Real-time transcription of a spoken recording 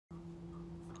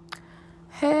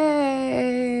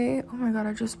Hey, oh my god,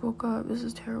 I just woke up. This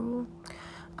is terrible.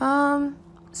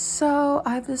 So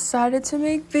I've decided to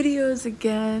make videos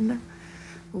again.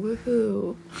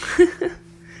 Woohoo.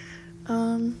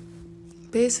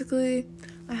 Basically,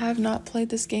 I have not played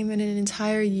this game in an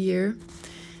entire year.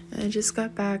 And I just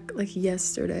got back like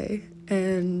yesterday,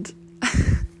 and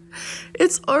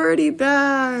it's already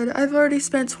bad. I've already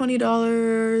spent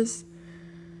 $20.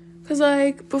 Cause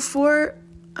like before,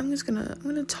 I'm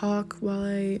gonna talk while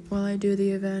I do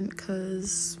the event,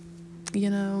 cause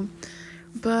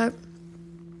but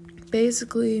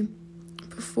basically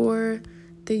before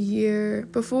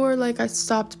like I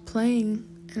stopped playing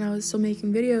and I was still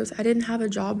making videos, I didn't have a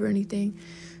job or anything,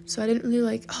 so I didn't really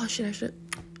like, oh shit,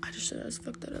 I just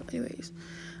fucked that up. Anyways,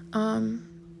 I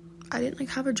didn't like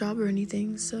have a job or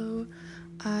anything, so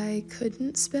I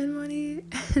couldn't spend money.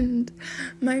 And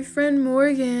my friend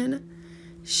Morgan,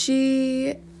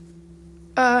 she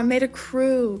made a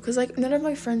crew, because like none of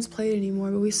my friends played anymore,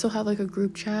 but we still have like a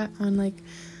group chat on like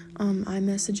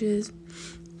iMessages.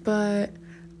 But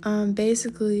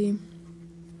basically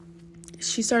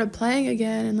she started playing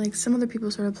again, and like some other people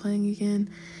started playing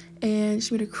again, and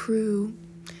she made a crew.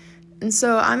 And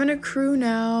so I'm in a crew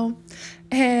now,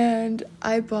 and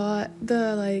I bought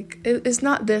the, like, it's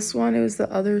not this one, it was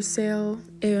the other sale.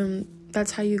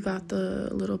 That's how you got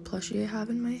the little plushie I have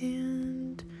in my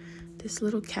hand. This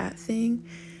little cat thing.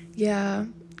 Yeah.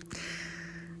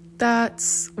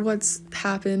 That's what's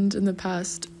happened in the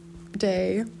past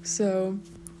day. So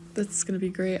that's gonna be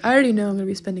great. I already know I'm gonna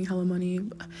be spending hella money,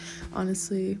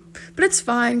 honestly. But it's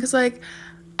fine, because, like,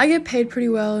 I get paid pretty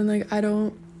well, and, like, I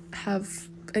don't have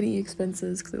any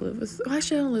expenses because I live with,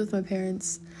 actually I don't live with my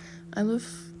parents. I live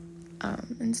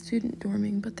in student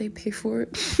dorming, but they pay for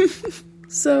it.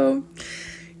 So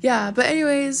yeah, but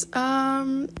anyways,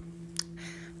 I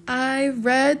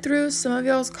read through some of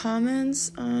y'all's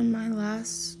comments on my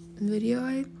last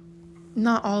video.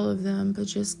 Not all of them, but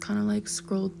just kind of like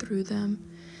scrolled through them,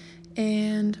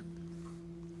 and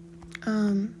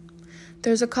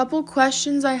there's a couple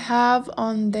questions I have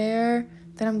on there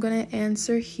that I'm gonna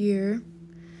answer here.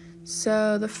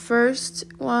 So the first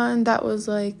one that was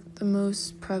like the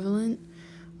most prevalent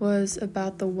was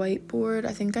about the whiteboard.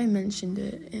 I think I mentioned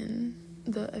it in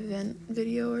the event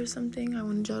video or something. I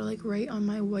wanted y'all to like write on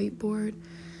my whiteboard.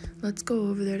 Let's go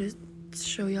over there to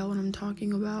show y'all what I'm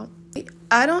talking about.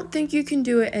 I don't think you can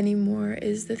do it anymore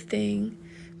is the thing,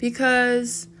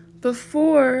 because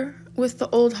before with the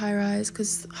old Highrise,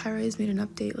 because Highrise made an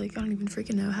update like I don't even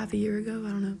freaking know, half a year ago, I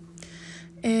don't know.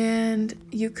 And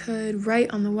you could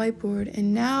write on the whiteboard,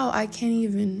 and now I can't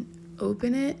even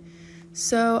open it.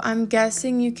 So I'm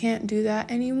guessing you can't do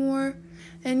that anymore.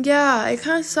 And yeah, it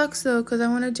kind of sucks though, because I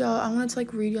wanted to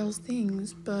like read y'all's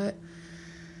things, but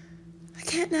I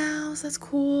can't now, so that's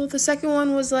cool. The second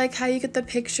one was like how you get the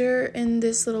picture in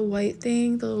this little white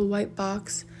thing, the little white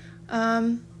box.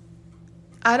 I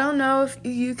don't know if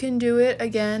you can do it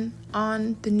again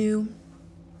on the new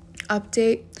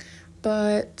update,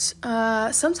 but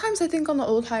sometimes I think on the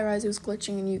old Highrise it was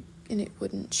glitching and it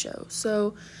wouldn't show.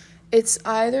 So it's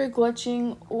either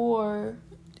glitching or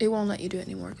it won't let you do it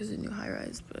anymore because of the new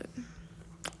Highrise, but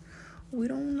we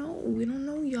don't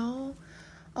know, y'all.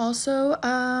 Also,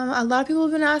 a lot of people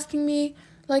have been asking me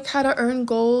like how to earn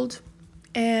gold,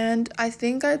 and I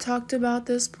think I talked about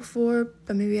this before,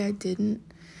 but maybe I didn't.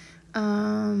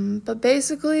 But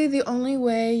basically the only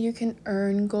way you can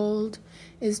earn gold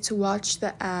is to watch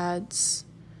the ads.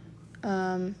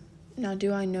 Now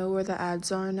do I know where the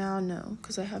ads are now? No,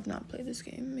 because I have not played this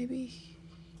game. Maybe.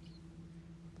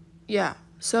 Yeah,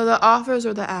 so the offers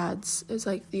or the ads is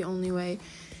like the only way.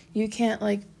 You can't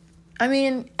like, I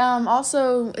mean,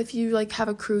 also if you like have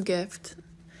a crew gift,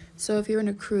 so if you're in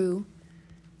a crew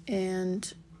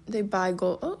and they buy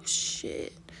gold, oh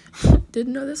shit,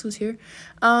 didn't know this was here.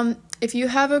 If you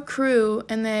have a crew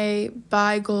and they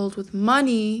buy gold with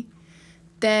money,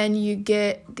 then you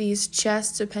get these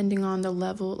chests depending on the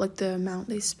level, like the amount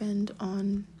they spend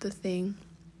on the thing.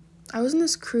 I was in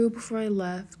this crew before I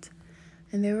left,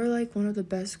 and they were like one of the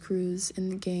best crews in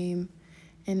the game,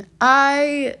 and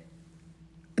I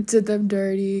did them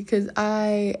dirty because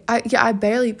I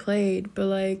barely played, but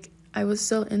like I was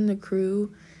still in the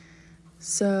crew,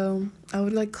 so I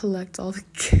would like collect all the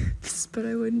gifts, but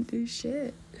I wouldn't do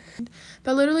shit.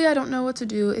 But literally I don't know what to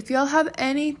do. If y'all have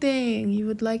anything you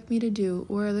would like me to do,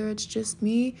 whether it's just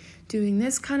me doing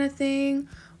this kind of thing,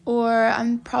 or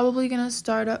I'm probably gonna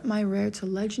start up my rare to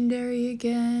legendary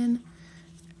again,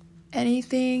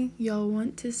 anything y'all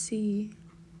want to see,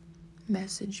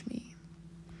 message me,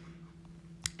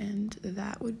 and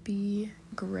that would be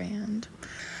grand.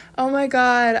 Oh my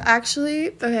god. Actually,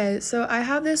 okay, so I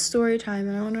have this story time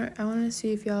and I wanna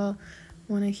see if y'all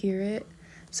wanna hear it.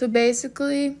 So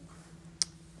basically,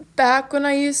 back when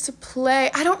I used to play,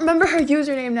 I don't remember her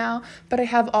username now, but I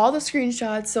have all the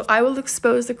screenshots, so I will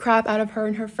expose the crap out of her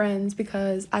and her friends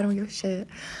because I don't give a shit.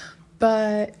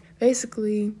 But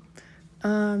basically,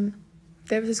 there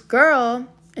was this girl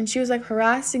and she was like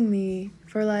harassing me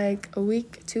for like a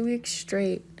week, 2 weeks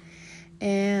straight.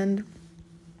 And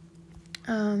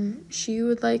she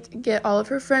would like get all of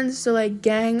her friends to like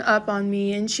gang up on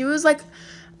me, and she was like,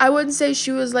 I wouldn't say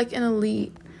she was like an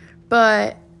elite,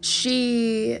 but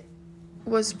she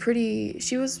was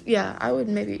yeah, I would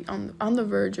maybe on the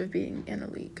verge of being an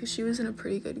elite because she was in a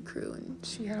pretty good crew and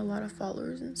she had a lot of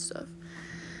followers and stuff.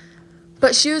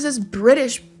 But she was this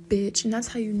British bitch, and that's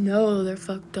how you know they're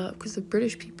fucked up, because the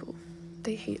British people,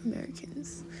 they hate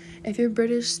Americans. If you're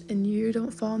British and you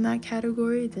don't fall in that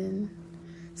category, then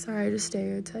sorry to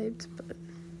stereotyped, but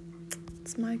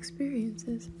it's my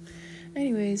experiences.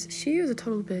 Anyways, she was a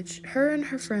total bitch. Her and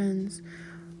her friends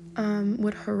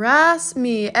would harass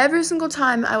me every single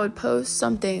time I would post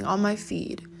something on my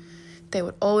feed. They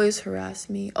would always harass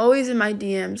me, always in my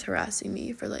DMs harassing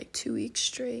me for like 2 weeks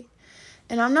straight.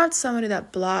 And I'm not somebody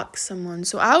that blocks someone,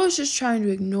 so I was just trying to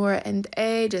ignore it, and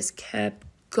they just kept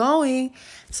going.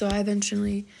 So I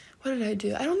eventually, what did I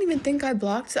do? I don't even think I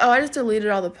blocked. Oh, I just deleted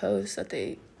all the posts that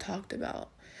they talked about.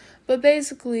 But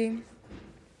basically,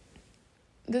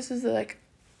 this is like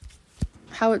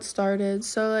how it started.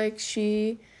 So like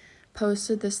she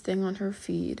posted this thing on her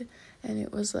feed, and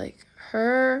it was like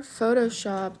her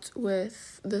photoshopped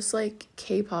with this like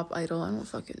K-pop idol, I don't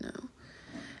fucking know.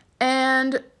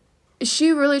 And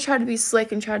she really tried to be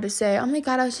slick and tried to say, oh my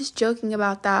god, I was just joking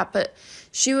about that. But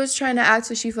she was trying to act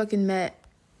like she fucking met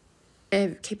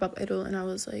a K-pop idol, and I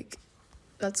was like,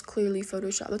 that's clearly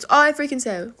photoshopped. That's all I freaking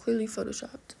said, clearly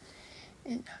photoshopped.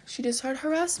 And she just started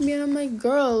harassing me, and I'm like,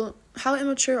 girl, how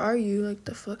immature are you? Like,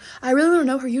 the fuck? I really want to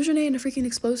know her username to freaking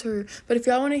expose her. But if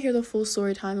y'all want to hear the full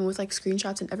story time and with like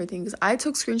screenshots and everything, because I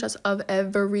took screenshots of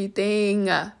everything,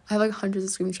 I have like hundreds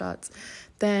of screenshots,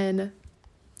 then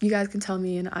you guys can tell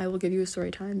me and I will give you a story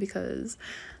time, because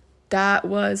that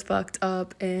was fucked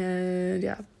up. And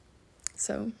yeah,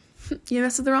 so you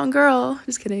messed with the wrong girl.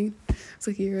 Just kidding. It's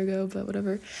like a year ago, but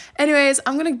whatever. Anyways,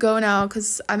 I'm gonna go now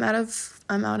because I'm out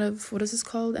of what is this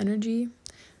called, energy.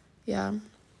 Yeah,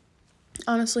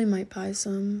 honestly might buy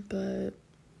some, but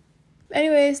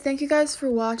anyways, thank you guys for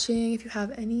watching. If you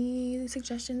have any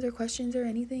suggestions or questions or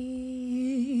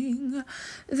anything,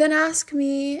 then ask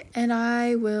me and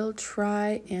I will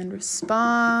try and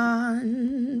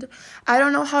respond. I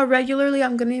don't know how regularly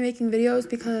I'm gonna be making videos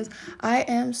because I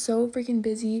am so freaking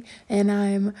busy and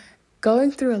I'm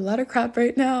going through a lot of crap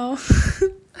right now.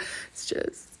 It's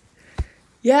just,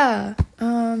 yeah.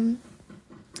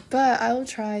 But I will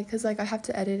try, because like I have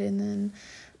to edit and then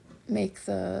make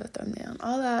the thumbnail and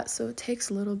all that, so it takes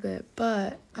a little bit,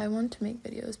 but I want to make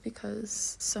videos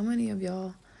because so many of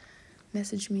y'all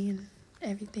message me and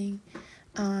everything.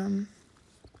 But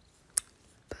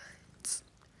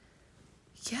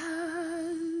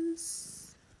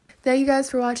yes, thank you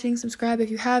guys for watching. Subscribe if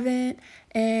you haven't,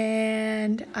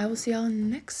 and I will see y'all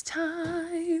next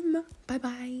time. Bye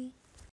bye.